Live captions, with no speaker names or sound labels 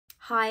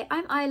Hi,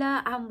 I'm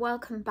Isla and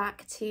welcome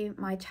back to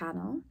my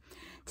channel.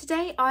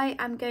 Today I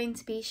am going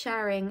to be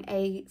sharing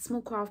a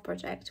small craft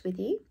project with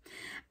you,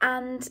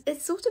 and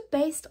it's sort of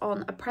based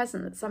on a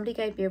present that somebody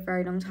gave me a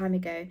very long time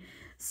ago.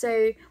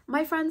 So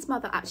my friend's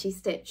mother actually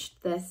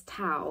stitched this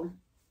towel.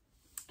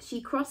 She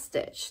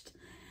cross-stitched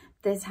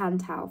this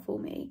hand towel for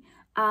me,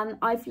 and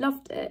I've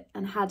loved it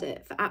and had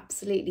it for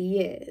absolutely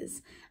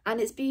years,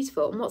 and it's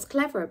beautiful. And what's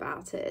clever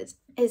about it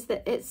is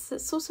that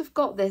it's sort of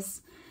got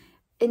this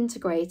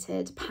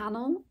integrated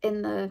panel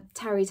in the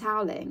terry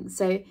toweling,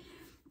 so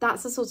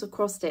that's a sort of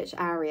cross stitch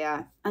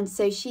area, and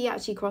so she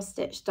actually cross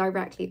stitched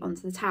directly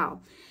onto the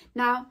towel.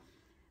 Now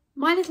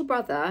my little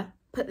brother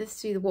put this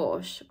through the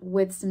wash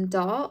with some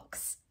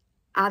darks,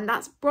 and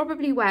that's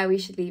probably where we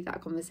should leave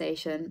that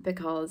conversation,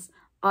 because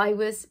I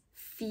was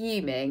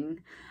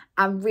fuming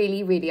and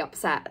really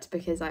upset,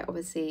 because I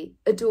obviously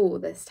adore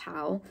this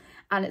towel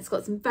and it's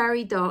got some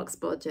very dark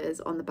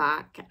splodges on the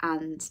back,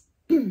 and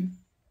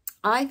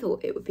I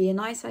thought it would be a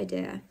nice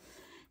idea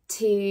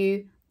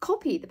to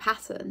copy the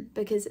pattern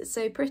because it's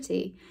so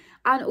pretty.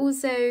 And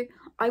also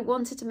I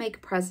wanted to make a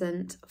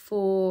present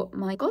for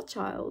my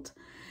godchild.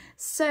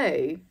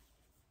 So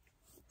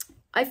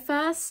I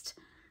first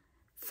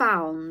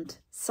found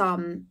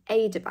some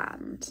Gt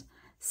band.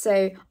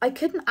 So I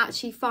couldn't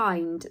actually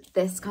find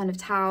this kind of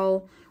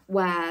towel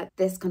where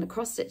this kind of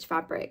cross stitch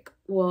fabric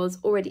was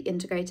already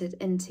integrated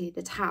into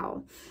the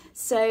towel.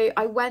 So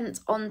I went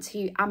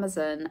onto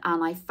Amazon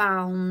and I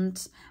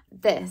found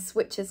this,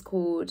 which is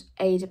called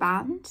Gt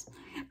band,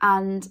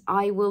 and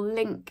I will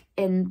link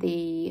in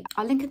the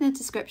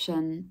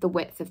description the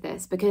width of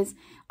this, because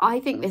I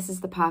think this is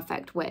the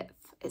perfect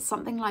width. It's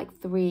something like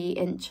 3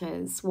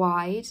 inches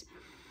wide,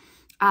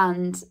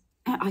 and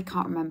I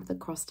can't remember the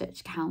cross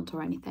stitch count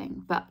or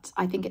anything, but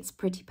I think it's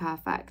pretty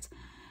perfect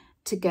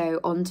to go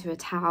onto a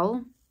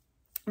towel.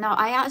 Now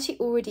I actually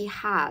already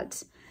had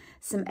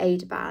some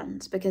Gt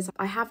band because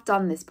I have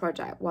done this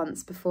project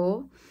once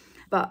before,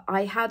 but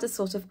I had a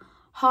sort of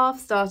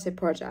half-started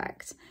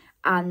project,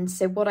 and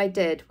so what I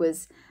did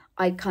was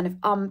I kind of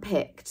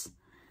unpicked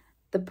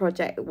the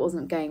project that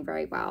wasn't going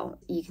very well.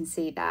 You can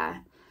see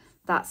there,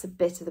 that's a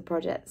bit of the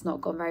project that's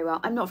not gone very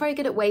well. I'm not very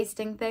good at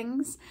wasting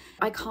things.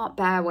 I can't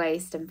bear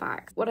waste, in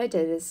fact. What I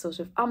did is sort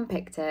of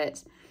unpicked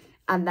it,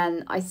 and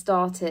then I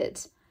started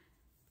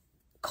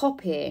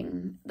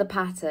copying the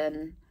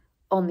pattern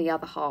on the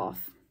other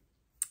half.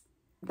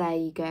 There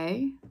you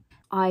go.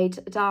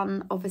 I'd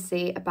done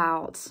obviously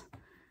about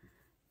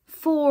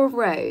 4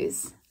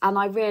 rows, and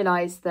I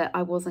realised that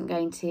I wasn't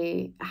going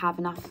to have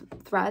enough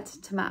thread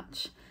to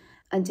match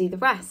and do the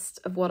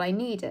rest of what I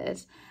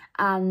needed.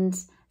 And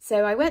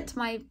so I went to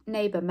my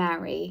neighbour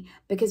Mary,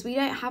 because we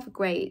don't have a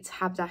great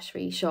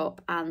haberdashery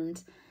shop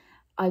and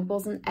I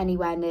wasn't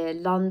anywhere near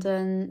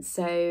London.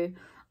 So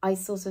I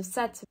sort of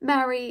said to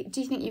Mary, do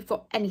you think you've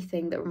got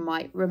anything that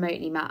might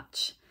remotely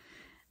match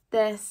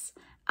this?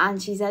 And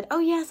she said, oh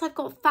yes, I've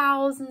got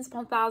thousands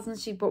upon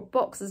thousands. She brought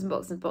boxes and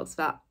boxes and boxes of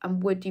that,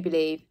 and would you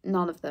believe,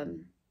 none of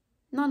them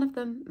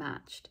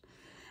matched.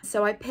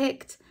 So I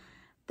picked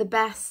the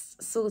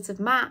best sort of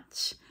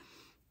match,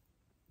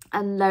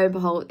 and lo and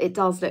behold, it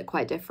does look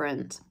quite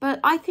different, but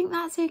I think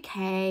that's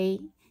okay.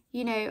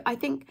 You know, I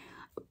think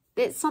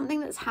it's something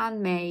that's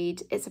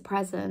handmade, it's a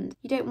present.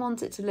 You don't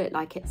want it to look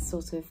like it's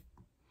sort of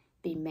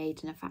been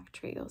made in a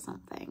factory or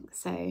something.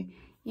 So,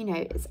 you know,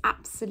 it's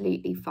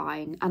absolutely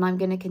fine, and I'm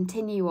going to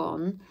continue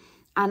on.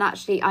 And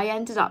actually I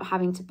ended up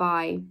having to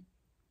buy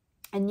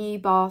a new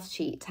bath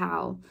sheet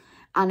towel,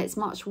 and it's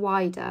much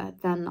wider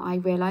than I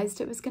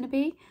realised it was going to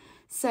be.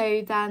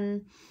 So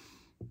then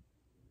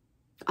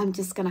I'm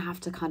just going to have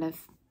to kind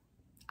of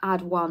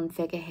add one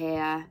figure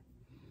here,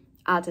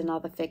 add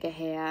another figure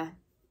here,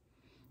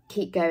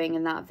 keep going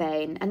in that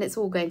vein, and it's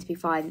all going to be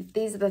fine.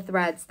 These are the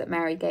threads that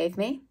Mary gave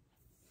me.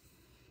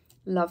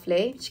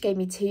 Lovely. She gave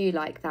me 2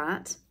 like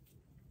that.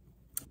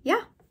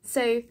 Yeah,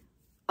 so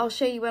I'll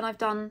show you when I've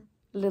done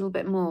a little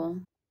bit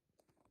more.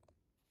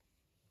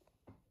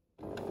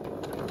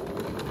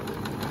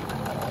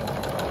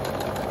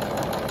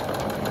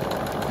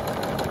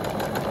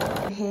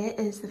 Here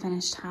is the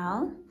finished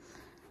towel.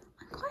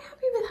 I'm quite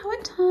happy with how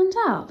it turned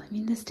out. I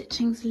mean, the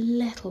stitching's a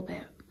little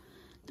bit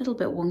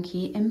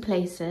wonky in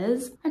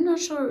places. I'm not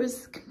sure it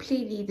was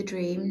completely the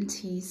dream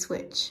to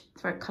switch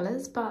thread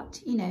colours, but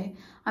you know,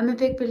 I'm a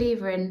big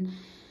believer in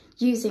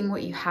using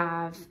what you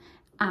have.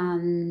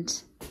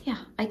 And yeah,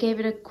 I gave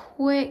it a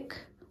quick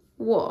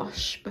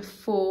wash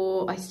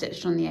before I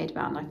stitched on the Gt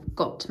band. I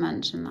forgot to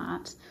mention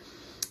that.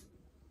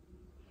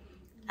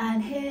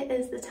 And here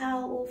is the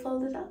towel all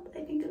folded up.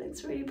 I think it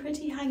looks really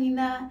pretty hanging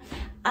there.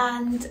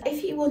 And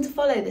if you want to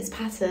follow this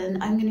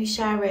pattern, I'm going to be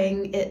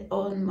sharing it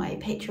on my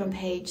Patreon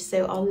page,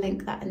 so I'll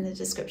link that in the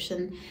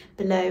description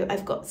below.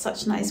 I've got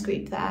such a nice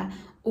group there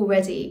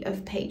already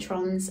of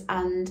patrons,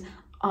 and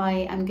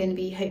I am going to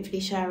be hopefully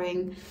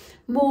sharing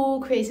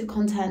more creative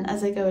content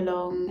as I go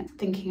along,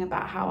 thinking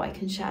about how I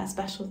can share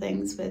special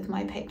things with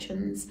my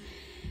patrons.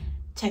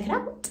 Check it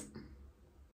out.